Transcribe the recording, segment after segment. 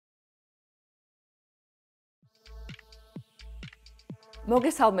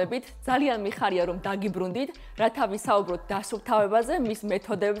მოგესალმებით, ძალიან მიხარია რომ დაგიბრუნდით, რათა ვისაუბროთ დასუფთავებაზე, მის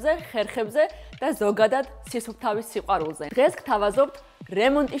მეთოდებზე, ხერხებზე და ზოგადად სისუფთავის სიყვარულზე. დღეს გთავაზობთ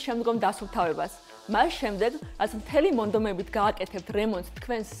რემონტის შემდგომ დასუფთავებას. მას შემდეგ, რაც მთელი მონდომებით გააკეთებთ რემონტს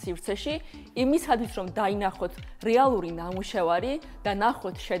თქვენს სივრცეში, იმისათვის რომ დაინახოთ რეალური ნამუშევარი და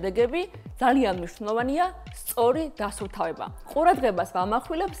ნახოთ შედეგები, ძალიან მნიშვნელოვანია სწორი დასუფთავება. ყურადღებას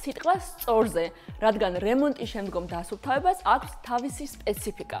ვამახვილებ სიტყვას სწორზე, რადგან რემონტის შემდგომ დასუფთავებას აქვს თავისი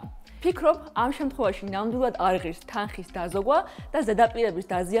სპეციფიკა. ფიქრობ, ამ შემთხვევაში ნამდვილად არ ღირს თანხის დაზოგვა და ზედაპირების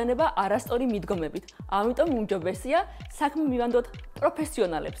დაზიანება არასწორი მიდგომებით. ამიტომ უმჯობესია საქმე მივანდოთ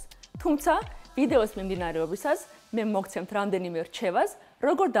პროფესიონალებს. თუმცა ვიდეოს მიმდინარეობისას მე მოგცემთ რამდენიმე რჩევას,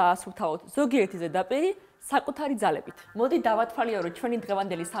 როგორ დაასუფთავოთ ზოგიერთი ზედაპირი საკუთარი ძალებით. მოდი დავათვალიეროთ ჩვენი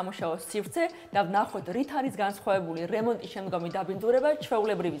დღევანდელი სამუშაო სივრცე და ვნახოთ რით არის განსხვავებული რემონტის შემდგომი დაბინძურება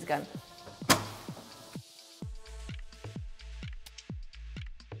ჩვეულებრივისგან.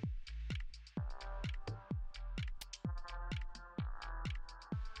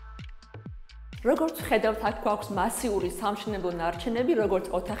 როგორც ხედავთ, აქ გვაქვს მასიური სამშენებლო ნარჩენები, როგორც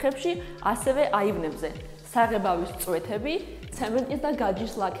ოთახებში, ასევე აივნებზე. საღებავის წვეთები, ცემენტის და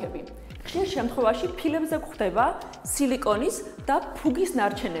გაჯის ლაქები. ხშირ შემთხვევაში ფილებზე გვხვდება სილიკონის და ფუგის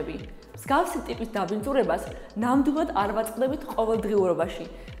ნარჩენები. მსგავსი ტიპის დაბინძურებას ნამდვილად არ ვაწყდებით ყოველდღიურობაში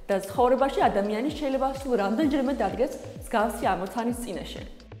და ცხოვრებაში ადამიანი შეიძლება სულ რამდენჯერმე დადგეს მსგავსი ამოცანის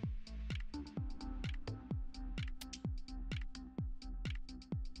წინაშე.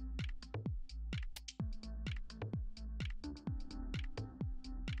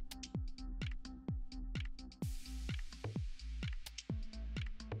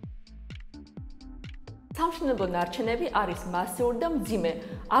 სამშენებლო ნარჩენები არის მასიური და მძიმე.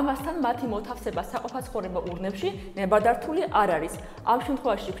 ამასთან მათი მოთავსება საყოფაცხოვრებო ურნებში ნებადართული არ არის. ამ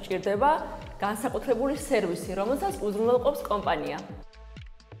შემთხვევაში გვჭირდება განსაკუთრებული სერვისი, რომელსაც უზრუნველყოფს კომპანია.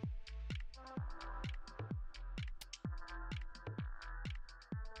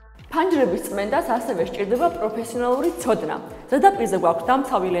 ფანჯრების წმენდას ასევე სჭირდება პროფესიონალური ცოდნა. ზედაპირზე გვაქვს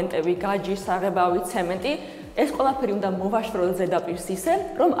დამცავი ლენტები, გაჯი, საღებავი, ცემენტი. ეს ყველაფერი უნდა მოვაშოროთ ზედაპირს ისე,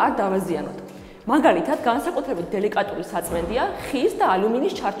 რომ არ დავაზიანოთ. მაგალითად, განსაკუთრებით დელიკატური საწმენდია ხის და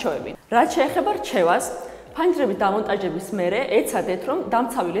ალუმინის ჩარჩოები. რაც შეეხება რჩევას, ფანჯრების დამონტაჟების მერე ეცადეთ, რომ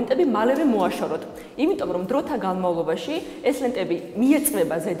დამცავი ლენტები მალევე მოაშოროთ. იმიტომ რომ დროთა განმავლობაში ეს ლენტები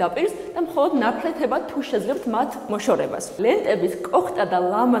მიეწმება ზედაპირს და მხოლოდ ნაფლეთებად თუ შეძლებთ მათ მოშორებას. ლენტების კოხტა და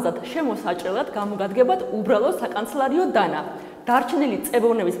ლამაზად შემოსაჭრელად გამოგადგებათ უბრალო საკანცელარიო დანა. დარჩენილი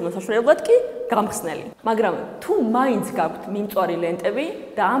წებოვნების მოსაშორებლად კი გამხსნელი. მაგრამ თუ მაინც გაქვთ მიმწვარი ლენტები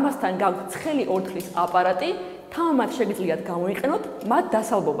და ამასთან გაქვთ ცხელი ორთქლის აპარატი, თამამად შეგიძლიათ გამოიყენოთ მათ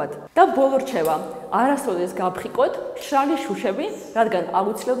დასალბობად. და ბოლო რჩევა, არასოდეს გაფხიკოთ მშრალი შუშები, რადგან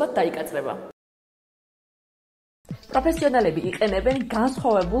აუცილებლად დაიკაწრება. პროფესიონალები იყენებენ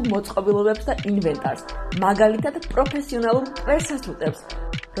განსხვავებულ მოწყობილობებს და ინვენტარს, მაგალითად პროფესიონალურ პრესასუტებს,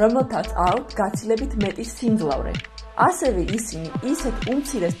 რომელთაც აქვთ გაცილებით მეტი სიმძლავრე. ასევე ისინი ისეთ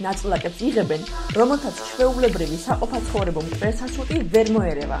უმცირეს ნაწილაკებს იღებენ, რომელთაც ჩვეულებრივი საყოფაცხოვრებო მტვერსასუტი ვერ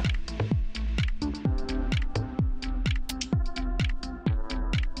მოერევა.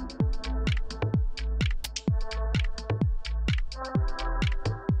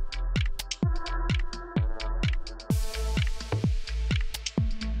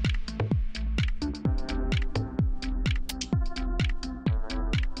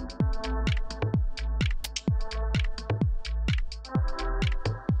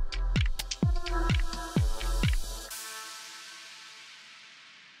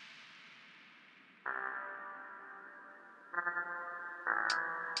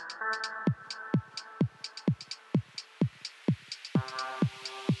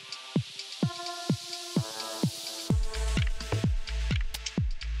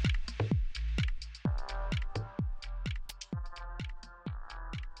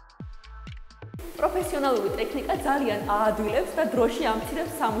 პროფესიონალური ტექნიკა ძალიან აადვილებს და დროში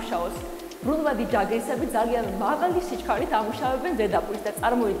ამცირებს სამუშაოს. ბრუნვადი ჯაგრისები ძალიან მაღალი სიჩქარით ამუშავებენ ზედაპირს და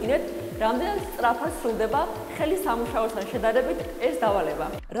წარმოიდგინეთ, რამდენად სწრაფად სრულდება ხელი სამუშაოსთან შედარებით ეს დავალება.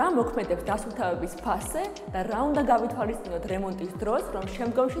 რა მოქმედებს დასუფთავების ფასზე და რა უნდა გავითვალისწინოთ რემონტის დროს, რომ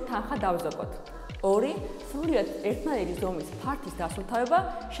შემდგომში თანხა დავზოგოთ. 2. სრულიად ერთნაირი ზომის ფართის დასუფთავება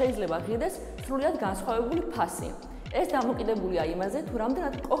შეიძლება ღირდეს სრულიად განსხვავებული ფასი. ეს დამოკიდებულია იმაზე, თუ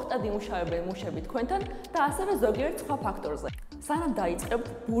რამდენად კოხტად იმუშავებენ მუშები თქვენთან და ასევე ზოგიერთ სხვა ფაქტორზე. სანამ დაიწყებთ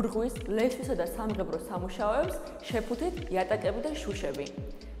ბურღვის, ლესვისა და სამღებრო სამუშაოებს, შეფუთით იატაკები და შუშები.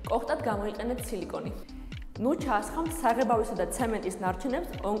 კოხტად გამოიყენეთ სილიკონი. ნუ ჩაასხამთ საღებავისა და ცემენტის ნარჩენებს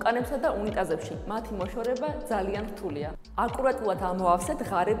ონკანებსა და უნიტაზებში. მათი მოშორება ძალიან რთულია. აკურატულად ამოავსეთ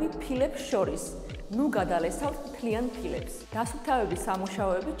ღარები ფილებს შორის. ნუ გადალესავთ მთლიან ფილებს. დასუფთავების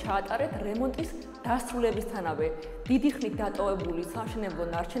სამუშაოები ჩაატარეთ რემონტის დასრულებისთანავე. დიდი ხნით დატოვებული სამშენებლო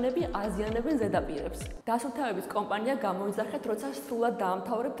ნარჩენები აზიანებენ ზედაპირებს. დასუფთავების კომპანია გამოიძახეთ, როცა სრულად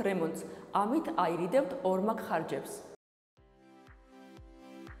დაამთავრებთ რემონტს. ამით აირიდებთ ორმაგ ხარჯებს.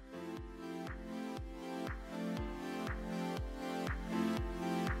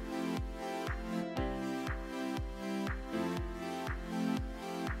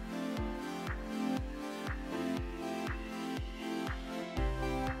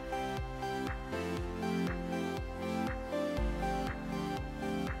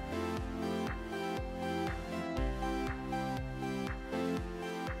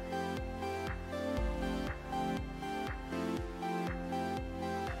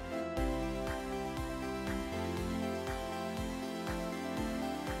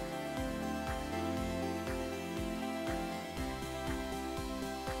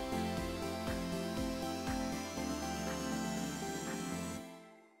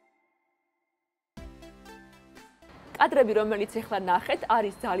 კადრები, რომელიც ახლა ნახეთ,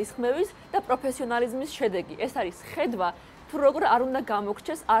 არის ძალისხმევის და პროფესიონალიზმის შედეგი. ეს არის ხედვა, თუ როგორ არ უნდა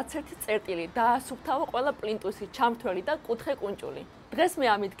გამოგრჩეს არც ერთი წერტილი, დაასუფთავო ყველა პლინტუსი, ჩამთველი და კუთხე კუნჭული. დღეს მე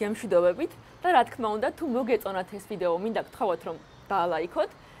ამით გემშვიდობებით და რა თქმა უნდა, თუ მოგეწონათ ეს ვიდეო, მინდა გთხოვოთ, რომ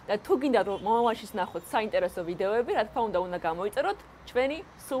დაალაიქოთ და თუ გინდათ რომ მომავალშიც ნახოთ საინტერესო ვიდეოები, რა თქმა უნდა გამოიწეროთ ჩვენი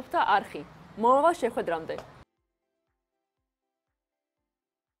სუფთა არხი. მომავალ შეხვედრამდე.